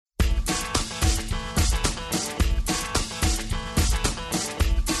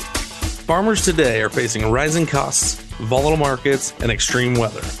Farmers today are facing rising costs, volatile markets, and extreme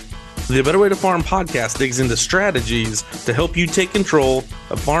weather. The A Better Way to Farm podcast digs into strategies to help you take control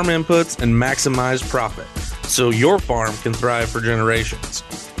of farm inputs and maximize profit so your farm can thrive for generations.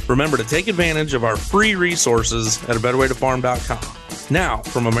 Remember to take advantage of our free resources at abetterwaytofarm.com. Now,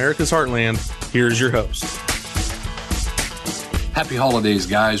 from America's Heartland, here's your host. Happy holidays,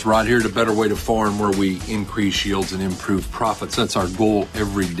 guys. Rod here at A Better Way to Farm, where we increase yields and improve profits. That's our goal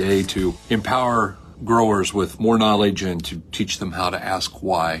every day, to empower growers with more knowledge and to teach them how to ask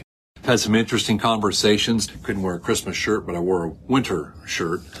why. I've had some interesting conversations. Couldn't wear a Christmas shirt, but I wore a winter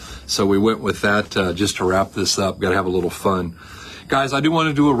shirt. So we went with that just to wrap this up. Got to have a little fun. Guys, I do want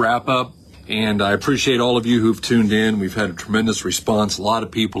to do a wrap up, and I appreciate all of you who've tuned in. We've had a tremendous response. A lot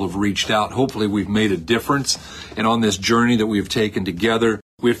of people have reached out. Hopefully we've made a difference. And on this journey that we've taken together,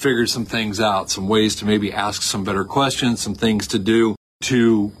 we've figured some things out, some ways to maybe ask some better questions, some things to do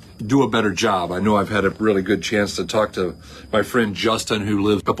a better job. I know I've had a really good chance to talk to my friend Justin, who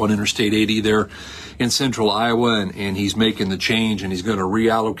lives up on Interstate 80 there in central Iowa, and he's making the change, and he's going to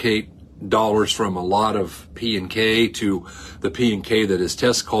reallocate dollars from a lot of P&K to the P&K that his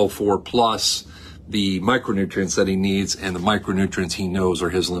tests call for, plus the micronutrients that he needs, and the micronutrients he knows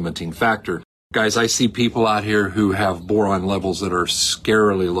are his limiting factor. Guys, I see people out here who have boron levels that are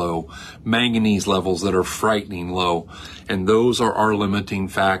scarily low, manganese levels that are frightening low, and those are our limiting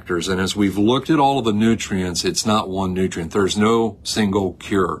factors. And as we've looked at all of the nutrients, it's not one nutrient. There's no single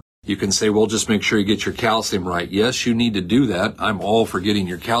cure. You can say, well, just make sure you get your calcium right. Yes, you need to do that. I'm all for getting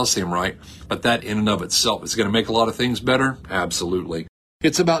your calcium right, but that in and of itself is going to make a lot of things better? Absolutely.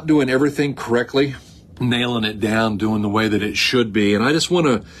 It's about doing everything correctly, nailing it down, doing the way that it should be. And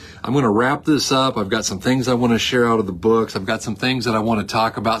I'm going to wrap this up. I've got some things I want to share out of the books. I've got some things that I want to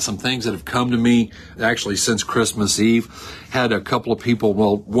talk about, some things that have come to me actually since Christmas Eve. Had a couple of people,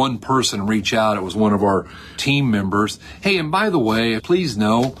 one person reach out. It was one of our team members. Hey, and by the way, please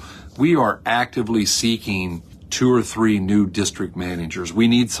know we are actively seeking 2 or 3 new district managers. We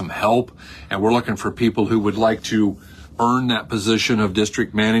need some help, and we're looking for people who would like to earn that position of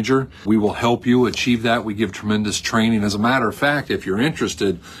district manager. We will help you achieve that. We give tremendous training. As a matter of fact, if you're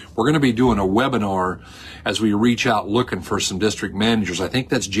interested, we're going to be doing a webinar as we reach out looking for some district managers. I think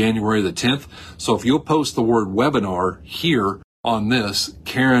that's January the 10th. So if you'll post the word webinar here on this,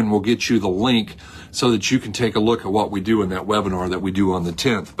 Karen will get you the link so that you can take a look at what we do in that webinar that we do on the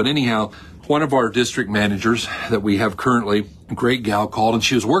 10th. But anyhow, one of our district managers that we have currently, a great gal, called, and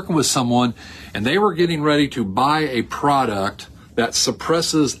she was working with someone, and they were getting ready to buy a product that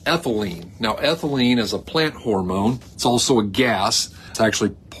suppresses ethylene. Now, ethylene is a plant hormone. It's also a gas. It's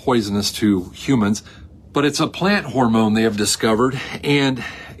actually poisonous to humans, but it's a plant hormone they have discovered, and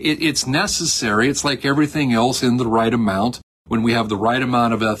it's necessary. It's like everything else in the right amount. When we have the right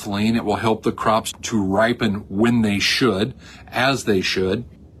amount of ethylene, it will help the crops to ripen when they should, as they should.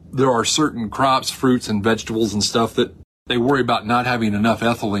 There are certain crops, fruits and vegetables and stuff that they worry about not having enough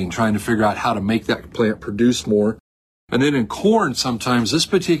ethylene, trying to figure out how to make that plant produce more. And then in corn, sometimes this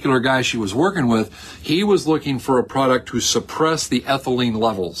particular guy she was working with, he was looking for a product to suppress the ethylene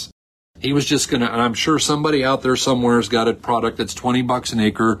levels. He was just and I'm sure somebody out there somewhere has got a product that's $20 an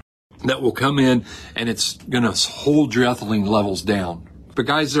acre that will come in and it's going to hold your ethylene levels down. But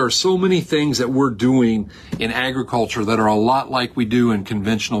guys, there are so many things that we're doing in agriculture that are a lot like we do in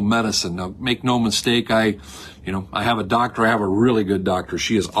conventional medicine. Now, make no mistake, I have a doctor. I have a really good doctor.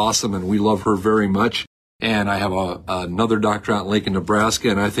 She is awesome, and we love her very much. And I have another doctor out in Lincoln, Nebraska,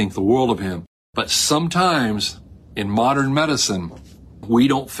 and I think the world of him. But sometimes in modern medicine, we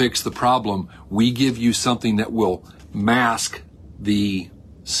don't fix the problem. We give you something that will mask the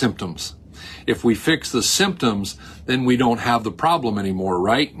symptoms. If we fix the symptoms, then we don't have the problem anymore,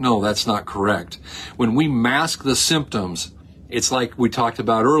 right? No, that's not correct. When we mask the symptoms, it's like we talked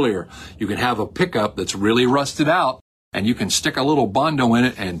about earlier. You can have a pickup that's really rusted out, and you can stick a little Bondo in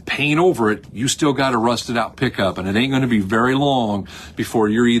it and paint over it. You still got a rusted out pickup, and it ain't going to be very long before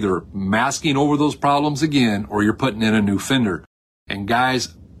you're either masking over those problems again or you're putting in a new fender. And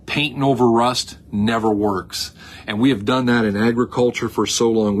guys, painting over rust never works. And we have done that in agriculture for so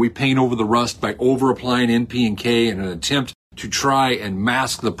long. We paint over the rust by over-applying NP&K in an attempt to try and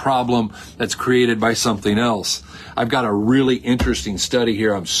mask the problem that's created by something else. I've got a really interesting study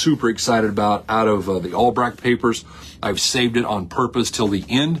here I'm super excited about out of the Albrecht papers. I've saved it on purpose till the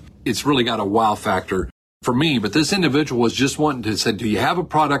end. It's really got a wow factor for me, but this individual was just wanting to say, do you have a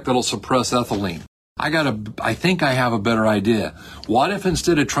product that'll suppress ethylene? I think I have a better idea. What if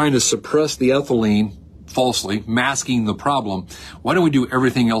instead of trying to suppress the ethylene falsely, masking the problem, why don't we do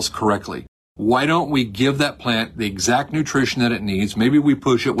everything else correctly? Why don't we give that plant the exact nutrition that it needs? Maybe we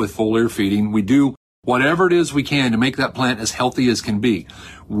push it with foliar feeding. We do whatever it is we can to make that plant as healthy as can be.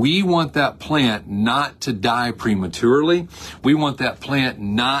 We want that plant not to die prematurely. We want that plant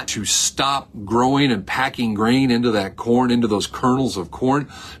not to stop growing and packing grain into that corn, into those kernels of corn,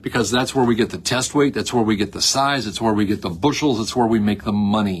 because that's where we get the test weight, that's where we get the size, it's where we get the bushels, it's where we make the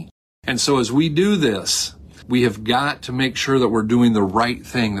money. And so as we do this, we have got to make sure that we're doing the right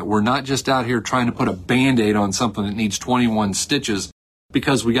thing, that we're not just out here trying to put a Band-Aid on something that needs 21 stitches,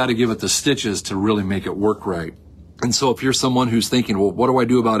 because we got to give it the stitches to really make it work right. And so if you're someone who's thinking, well, what do I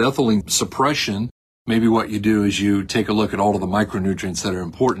do about ethylene suppression? Maybe what you do is you take a look at all of the micronutrients that are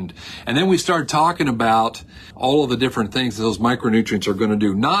important. And then we start talking about all of the different things that those micronutrients are going to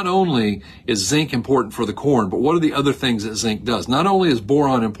do. Not only is zinc important for the corn, but what are the other things that zinc does? Not only is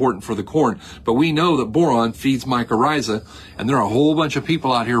boron important for the corn, but we know that boron feeds mycorrhiza. And there are a whole bunch of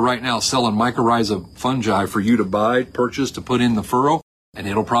people out here right now selling mycorrhiza fungi for you to buy, purchase, to put in the furrow. And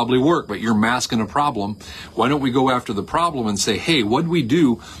it'll probably work, but you're masking a problem. Why don't we go after the problem and say, hey, what do we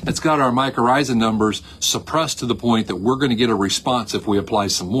do that's got our mycorrhiza numbers suppressed to the point that we're going to get a response if we apply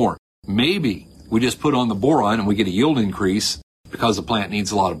some more? Maybe we just put on the boron and we get a yield increase because the plant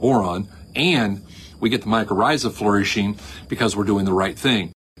needs a lot of boron, and we get the mycorrhiza flourishing because we're doing the right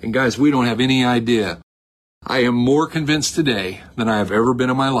thing. And guys, we don't have any idea. I am more convinced today than I have ever been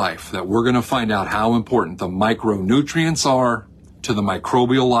in my life that we're going to find out how important the micronutrients are to the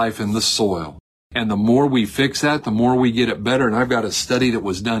microbial life in the soil. And the more we fix that, the more we get it better. And I've got a study that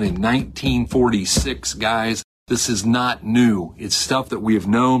was done in 1946, guys. This is not new. It's stuff that we have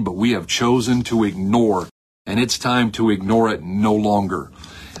known, but we have chosen to ignore. And it's time to ignore it no longer.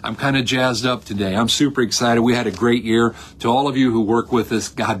 I'm kind of jazzed up today. I'm super excited. We had a great year. To all of you who work with us,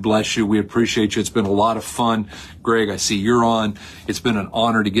 God bless you. We appreciate you. It's been a lot of fun. Greg, I see you're on. It's been an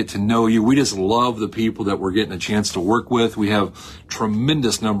honor to get to know you. We just love the people that we're getting a chance to work with. We have a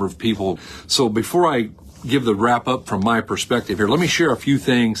tremendous number of people. So before I give the wrap up from my perspective here, let me share a few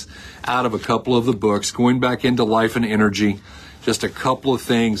things out of a couple of the books. Going back into Life and Energy, just a couple of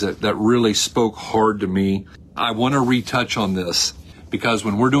things that really spoke hard to me. I want to retouch on this, because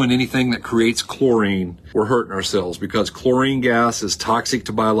when we're doing anything that creates chlorine, we're hurting ourselves, because chlorine gas is toxic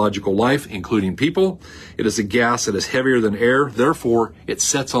to biological life, including people. It is a gas that is heavier than air. Therefore, it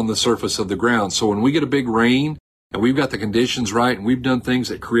sets on the surface of the ground. So when we get a big rain and we've got the conditions right and we've done things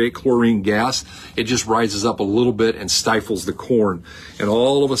that create chlorine gas, it just rises up a little bit and stifles the corn. And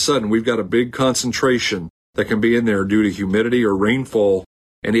all of a sudden, we've got a big concentration that can be in there due to humidity or rainfall,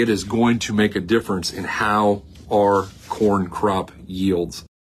 and it is going to make a difference in how our corn crop yields.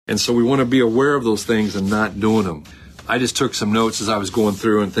 And so we want to be aware of those things and not doing them. I just took some notes as I was going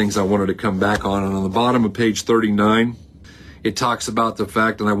through and things I wanted to come back on. And on the bottom of page 39, it talks about the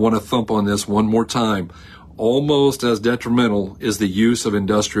fact, and I want to thump on this one more time, almost as detrimental is the use of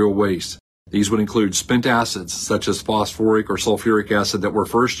industrial waste. These would include spent acids such as phosphoric or sulfuric acid that were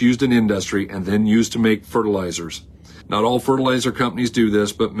first used in industry and then used to make fertilizers. Not all fertilizer companies do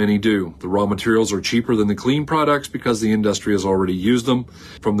this, but many do. The raw materials are cheaper than the clean products because the industry has already used them.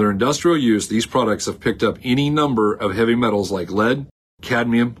 From their industrial use, these products have picked up any number of heavy metals like lead,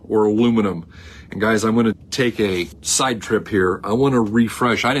 cadmium, or aluminum. And guys, I'm going to take a side trip here. I want to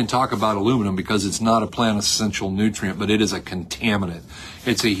refresh. I didn't talk about aluminum because it's not a plant essential nutrient, but it is a contaminant.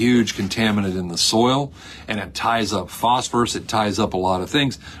 It's a huge contaminant in the soil, and it ties up phosphorus. It ties up a lot of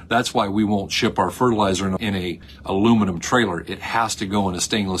things. That's why we won't ship our fertilizer in a aluminum trailer. It has to go in a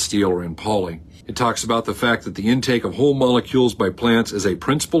stainless steel or in poly. It talks about the fact that the intake of whole molecules by plants is a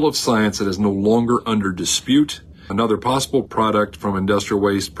principle of science that is no longer under dispute. Another possible product from industrial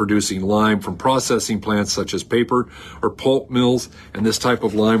waste producing lime from processing plants such as paper or pulp mills, and this type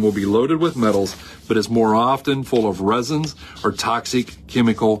of lime will be loaded with metals, but is more often full of resins or toxic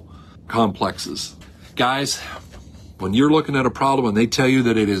chemical complexes. Guys, when you're looking at a problem and they tell you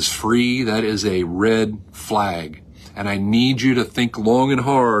that it is free, that is a red flag. And I need you to think long and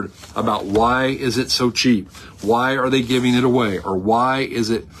hard about why is it so cheap? Why are they giving it away? Or why is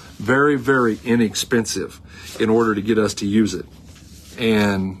it very, very inexpensive in order to get us to use it?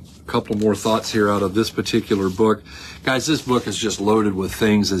 And a couple more thoughts here out of this particular book. Guys, this book is just loaded with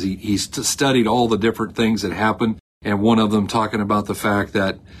things as he's studied all the different things that happen. And one of them talking about the fact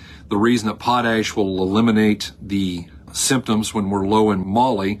that the reason that potash will eliminate the symptoms when we're low in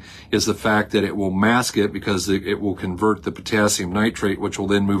moly is the fact that it will mask it because it will convert the potassium nitrate, which will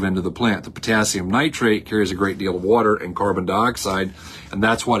then move into the plant. The potassium nitrate carries a great deal of water and carbon dioxide, and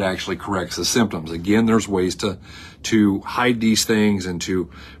that's what actually corrects the symptoms. Again, there's ways to hide these things and to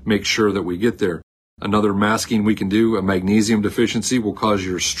make sure that we get there. Another masking we can do, a magnesium deficiency will cause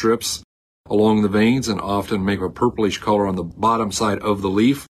your strips along the veins and often make a purplish color on the bottom side of the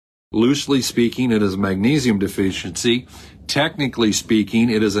leaf. Loosely speaking, it is magnesium deficiency. Technically speaking,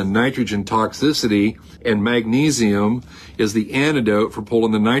 it is a nitrogen toxicity, and magnesium is the antidote for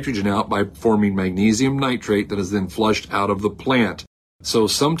pulling the nitrogen out by forming magnesium nitrate that is then flushed out of the plant. So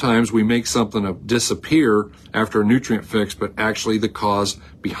sometimes we make something disappear after a nutrient fix, but actually the cause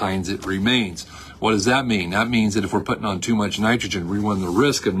behind it remains. What does that mean? That means that if we're putting on too much nitrogen, we run the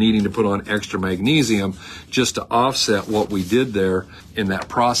risk of needing to put on extra magnesium just to offset what we did there in that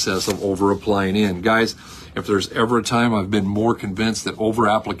process of over-applying in. Guys, if there's ever a time I've been more convinced that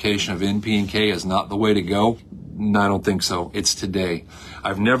over-application of NP and K is not the way to go, no, I don't think so. It's today.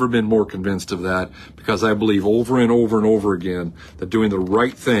 I've never been more convinced of that because I believe over and over and over again that doing the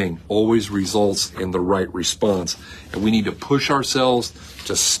right thing always results in the right response. And we need to push ourselves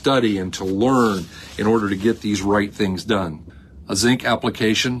to study and to learn in order to get these right things done. A zinc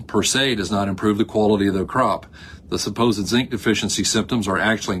application per se does not improve the quality of the crop. The supposed zinc deficiency symptoms are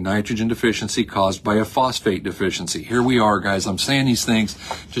actually nitrogen deficiency caused by a phosphate deficiency. Here we are, guys. I'm saying these things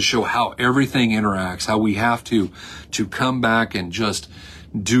to show how everything interacts, how we have to come back and just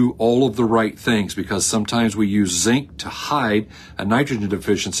do all of the right things, because sometimes we use zinc to hide a nitrogen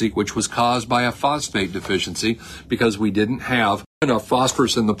deficiency, which was caused by a phosphate deficiency because we didn't have enough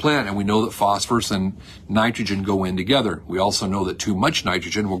phosphorus in the plant, and we know that phosphorus and nitrogen go in together. We also know that too much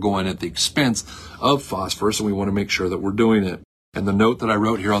nitrogen will go in at the expense of phosphorus, and we want to make sure that we're doing it. And the note that I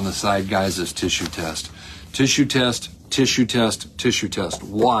wrote here on the side, guys, is tissue test. Tissue test, tissue test, tissue test.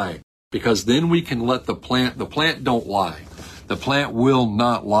 Why? Because then we can let the plant don't lie. The plant will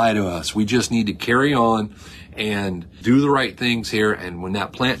not lie to us. We just need to carry on and do the right things here. And when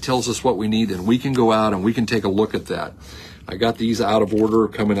that plant tells us what we need, then we can go out and we can take a look at that. I got these out of order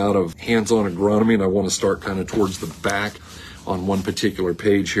coming out of Hands-On Agronomy, and I want to start kind of towards the back on one particular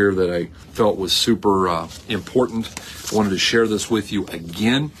page here that I felt was super important. I wanted to share this with you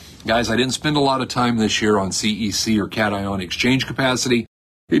again. Guys, I didn't spend a lot of time this year on CEC or cation exchange capacity.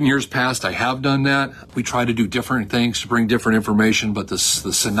 In years past, I have done that. We try to do different things to bring different information, but the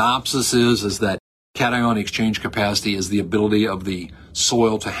synopsis is that cation exchange capacity is the ability of the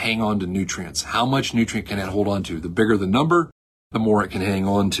soil to hang on to nutrients. How much nutrient can it hold on to? The bigger the number, the more it can hang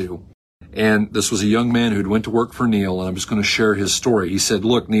on to. And this was a young man who'd went to work for Neil, and I'm just going to share his story. He said,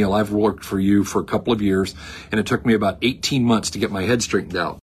 look, Neil, I've worked for you for a couple of years, and it took me about 18 months to get my head straightened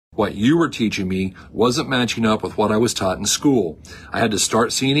out. What you were teaching me wasn't matching up with what I was taught in school. I had to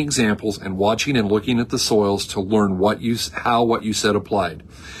start seeing examples and watching and looking at the soils to learn what you said applied.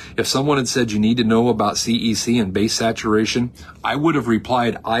 If someone had said you need to know about CEC and base saturation, I would have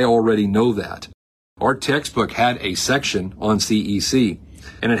replied, I already know that. Our textbook had a section on CEC,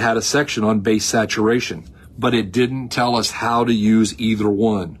 and it had a section on base saturation, but it didn't tell us how to use either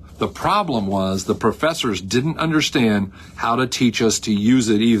one. The problem was the professors didn't understand how to teach us to use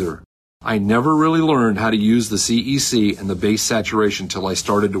it either. I never really learned how to use the CEC and the base saturation till I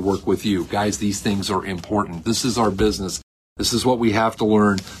started to work with you. Guys, these things are important. This is our business. This is what we have to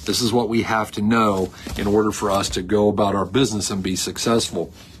learn. This is what we have to know in order for us to go about our business and be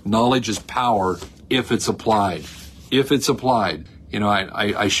successful. Knowledge is power if it's applied. If it's applied. You know,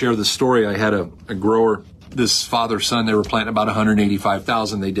 I share the story. I had a grower, this father-son, they were planting about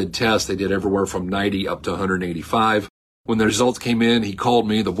 185,000. They did tests. They did everywhere from 90 up to 185. When the results came in, he called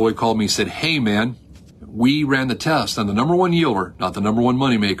me. The boy called me and said, hey, man, we ran the test, and the number one yielder, not the number one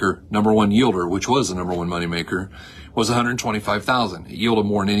moneymaker, number one yielder, which was the number one moneymaker, was 125,000. It yielded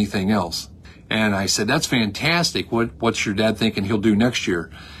more than anything else. And I said, that's fantastic. What's your dad thinking he'll do next year?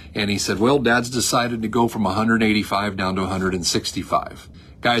 And he said, well, Dad's decided to go from 185 down to 165.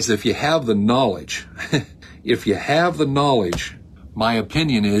 Guys, if you have the knowledge, my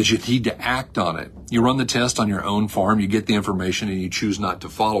opinion is you need to act on it. You run the test on your own farm, you get the information, and you choose not to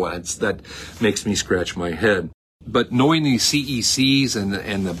follow it. That makes me scratch my head. But knowing these CECs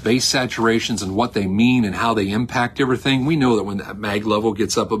and the base saturations and what they mean and how they impact everything, we know that when that mag level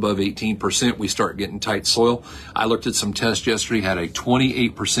gets up above 18%, we start getting tight soil. I looked at some tests yesterday, had a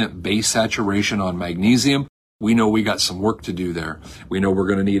 28% base saturation on magnesium. We know we got some work to do there. We know we're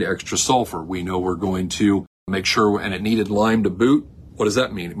going to need extra sulfur. We know we're going to make sure, and it needed lime to boot. What does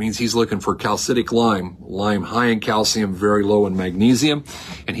that mean? It means he's looking for calcitic lime high in calcium, very low in magnesium,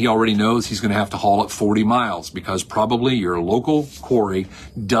 and he already knows he's going to have to haul it 40 miles because probably your local quarry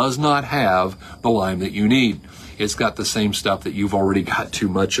does not have the lime that you need. It's got the same stuff that you've already got too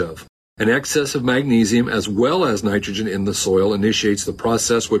much of. An excess of magnesium as well as nitrogen in the soil initiates the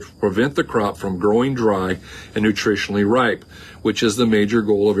process which will prevent the crop from growing dry and nutritionally ripe, which is the major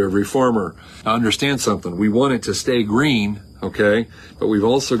goal of every farmer. Now understand something. We want it to stay green okay? But we've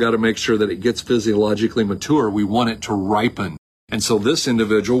also got to make sure that it gets physiologically mature. We want it to ripen. And so this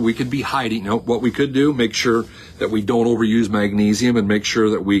individual, we could be hiding. What we could do, make sure that we don't overuse magnesium and make sure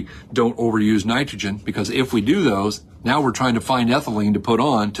that we don't overuse nitrogen, because if we do those, now we're trying to find ethylene to put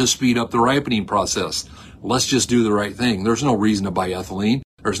on to speed up the ripening process. Let's just do the right thing. There's no reason to buy ethylene.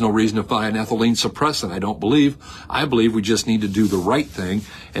 There's no reason to buy an ethylene suppressant, I don't believe. I believe we just need to do the right thing,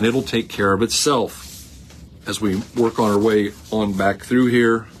 and it'll take care of itself. As we work on our way on back through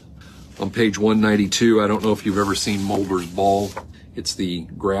here, on page 192, I don't know if you've ever seen Mulder's ball. It's the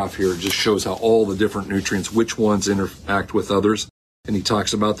graph here. It just shows how all the different nutrients, which ones interact with others. And he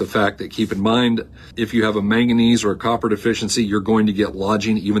talks about the fact that, keep in mind, if you have a manganese or a copper deficiency, you're going to get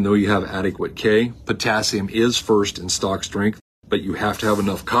lodging even though you have adequate K. Potassium is first in stock strength, but you have to have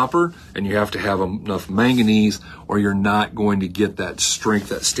enough copper and you have to have enough manganese, or you're not going to get that strength,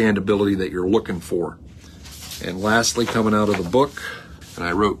 that standability that you're looking for. And lastly, coming out of the book, and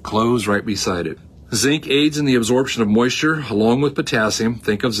I wrote close right beside it. Zinc aids in the absorption of moisture along with potassium.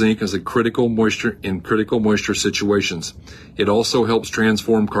 Think of zinc as a critical moisture in critical moisture situations. It also helps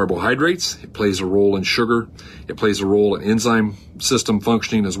transform carbohydrates. It plays a role in sugar. It plays a role in enzyme system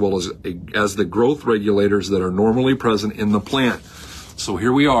functioning, as well as the growth regulators that are normally present in the plant. So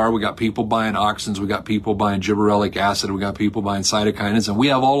here we are. We got people buying auxins. We got people buying gibberellic acid. We got people buying cytokinins, and we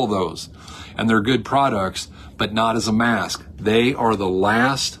have all of those. And they're good products, but not as a mask. They are the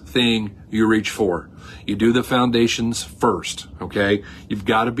last thing you reach for. You do the foundations first, okay? You've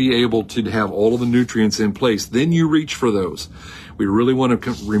got to be able to have all of the nutrients in place. Then you reach for those. We really want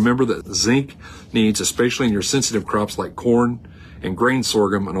to remember that zinc needs, especially in your sensitive crops like corn and grain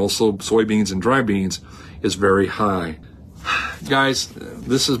sorghum and also soybeans and dry beans, is very high. Guys,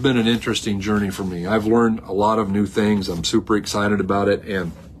 this has been an interesting journey for me. I've learned a lot of new things. I'm super excited about it,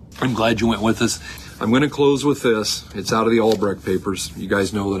 and I'm glad you went with us. I'm going to close with this. It's out of the Albrecht papers. You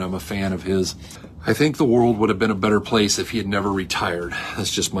guys know that I'm a fan of his. I think the world would have been a better place if he had never retired.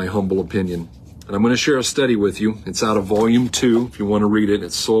 That's just my humble opinion. And I'm going to share a study with you. It's out of volume 2. If you want to read it,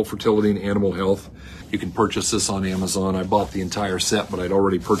 it's Soil Fertility and Animal Health. You can purchase this on Amazon. I bought the entire set, but I'd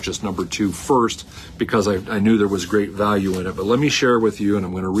already purchased number 2 first because I knew there was great value in it. But let me share with you, and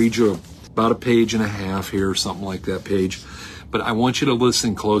I'm going to read you about a page and a half here, something like that page. But I want you to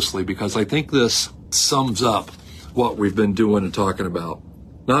listen closely because I think this sums up what we've been doing and talking about.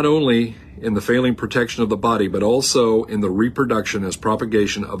 Not only in the failing protection of the body, but also in the reproduction as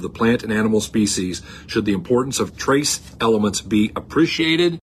propagation of the plant and animal species should the importance of trace elements be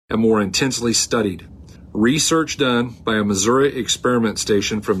appreciated and more intensely studied. Research done by a Missouri experiment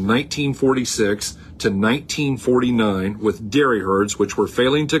station from 1946 to 1949 with dairy herds which were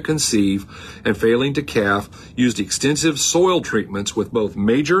failing to conceive and failing to calf used extensive soil treatments with both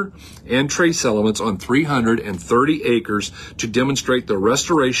major and trace elements on 330 acres to demonstrate the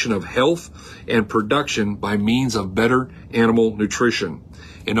restoration of health and production by means of better animal nutrition.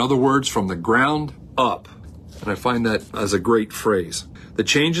 In other words, from the ground up. And I find that as a great phrase. The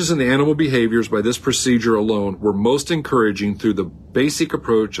changes in the animal behaviors by this procedure alone were most encouraging through the basic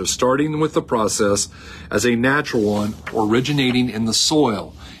approach of starting with the process as a natural one originating in the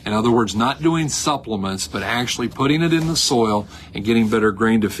soil. In other words, not doing supplements, but actually putting it in the soil and getting better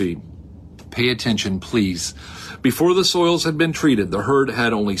grain to feed. Pay attention, please. Before the soils had been treated, the herd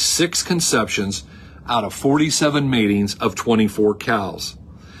had only 6 conceptions out of 47 matings of 24 cows.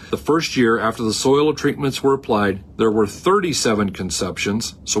 The first year after the soil treatments were applied, there were 37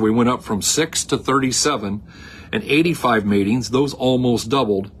 conceptions, so we went up from 6 to 37, and 85 matings, those almost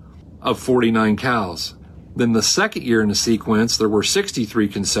doubled, of 49 cows. Then the second year in the sequence, there were 63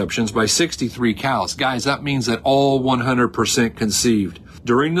 conceptions by 63 cows. Guys, that means that all 100% conceived.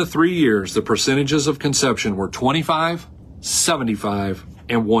 During the 3 years, the percentages of conception were 25, 75,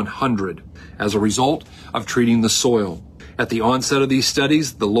 and 100 as a result of treating the soil. At the onset of these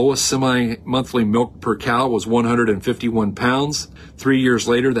studies, the lowest semi-monthly milk per cow was 151 pounds. 3 years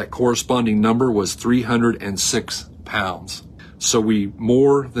later, that corresponding number was 306 pounds. So we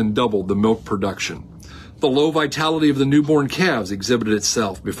more than doubled the milk production. The low vitality of the newborn calves exhibited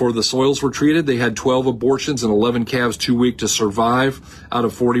itself. Before the soils were treated, they had 12 abortions and 11 calves too weak to survive out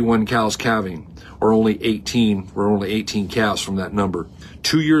of 41 cows calving, or only 18 calves from that number.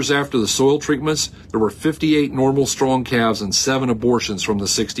 2 years after the soil treatments, there were 58 normal strong calves and 7 abortions from the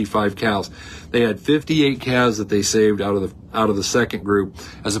 65 cows. They had 58 calves that they saved out of the second group,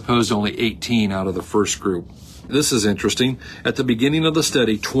 as opposed to only 18 out of the first group. This is interesting. At the beginning of the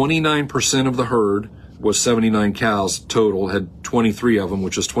study, 29% of the herd was 79 cows total, had 23 of them,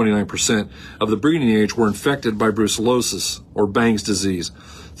 which is 29% of the breeding age, were infected by brucellosis or Bang's disease.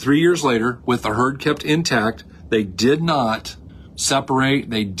 3 years later, with the herd kept intact, they did not separate.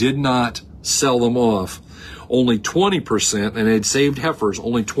 They did not sell them off. Only 20%, and they'd saved heifers,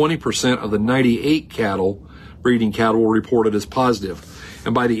 only 20% of the 98 breeding cattle were reported as positive.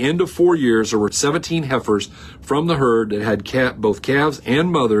 And by the end of 4 years, there were 17 heifers from the herd that had both calves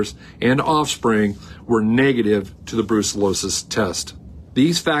and mothers and offspring were negative to the brucellosis test.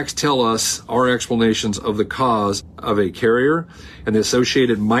 These facts tell us our explanations of the cause of a carrier, and the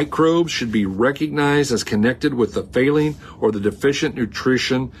associated microbes should be recognized as connected with the failing or the deficient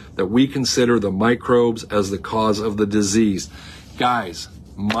nutrition that we consider the microbes as the cause of the disease. Guys,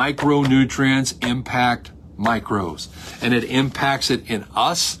 micronutrients impact microbes, and it impacts it in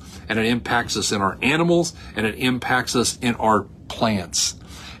us, and it impacts us in our animals, and it impacts us in our plants.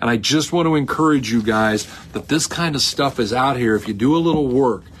 And I just want to encourage you guys that this kind of stuff is out here. If you do a little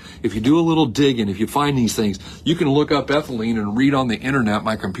work, if you do a little digging, if you find these things, you can look up ethylene and read on the internet.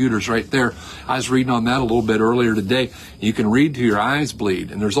 My computer's right there. I was reading on that a little bit earlier today. You can read till your eyes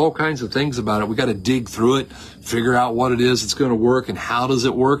bleed. And there's all kinds of things about it. We got to dig through it, figure out what it is that's going to work and how does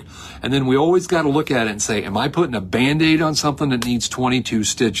it work. And then we always got to look at it and say, am I putting a Band-Aid on something that needs 22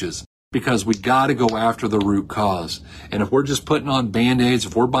 stitches? Because we got to go after the root cause. And if we're just putting on Band-Aids,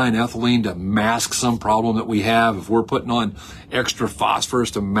 if we're buying ethylene to mask some problem that we have, if we're putting on extra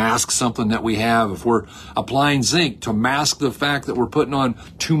phosphorus to mask something that we have, if we're applying zinc to mask the fact that we're putting on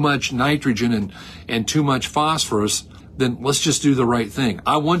too much nitrogen and too much phosphorus, then let's just do the right thing.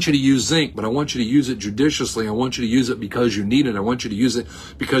 I want you to use zinc, but I want you to use it judiciously. I want you to use it because you need it. I want you to use it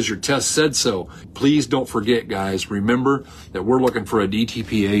because your test said so. Please don't forget, guys, remember that we're looking for a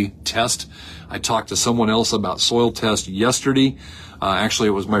DTPA test. I talked to someone else about soil tests yesterday. Actually,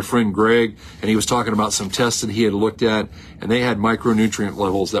 it was my friend Greg, and he was talking about some tests that he had looked at, and they had micronutrient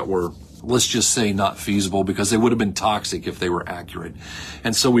levels that were, let's just say, not feasible because they would have been toxic if they were accurate.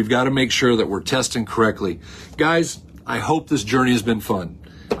 And so we've got to make sure that we're testing correctly. Guys, I hope this journey has been fun.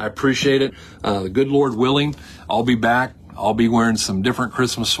 I appreciate it. The good Lord willing, I'll be back. I'll be wearing some different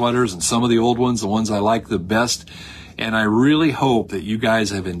Christmas sweaters and some of the old ones, the ones I like the best. And I really hope that you guys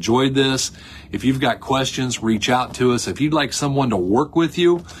have enjoyed this. If you've got questions, reach out to us. If you'd like someone to work with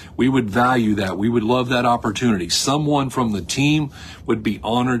you, we would value that. We would love that opportunity. Someone from the team would be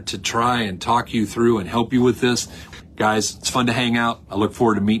honored to try and talk you through and help you with this. Guys, it's fun to hang out. I look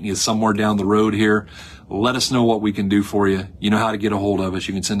forward to meeting you somewhere down the road here. Let us know what we can do for you. You know how to get a hold of us.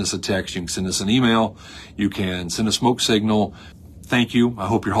 You can send us a text. You can send us an email. You can send a smoke signal. Thank you. I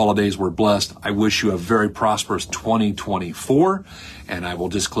hope your holidays were blessed. I wish you a very prosperous 2024. And I will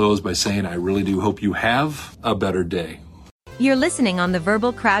just close by saying I really do hope you have a better day. You're listening on the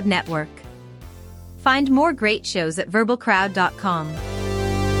Verbal Crowd Network. Find more great shows at verbalcrowd.com.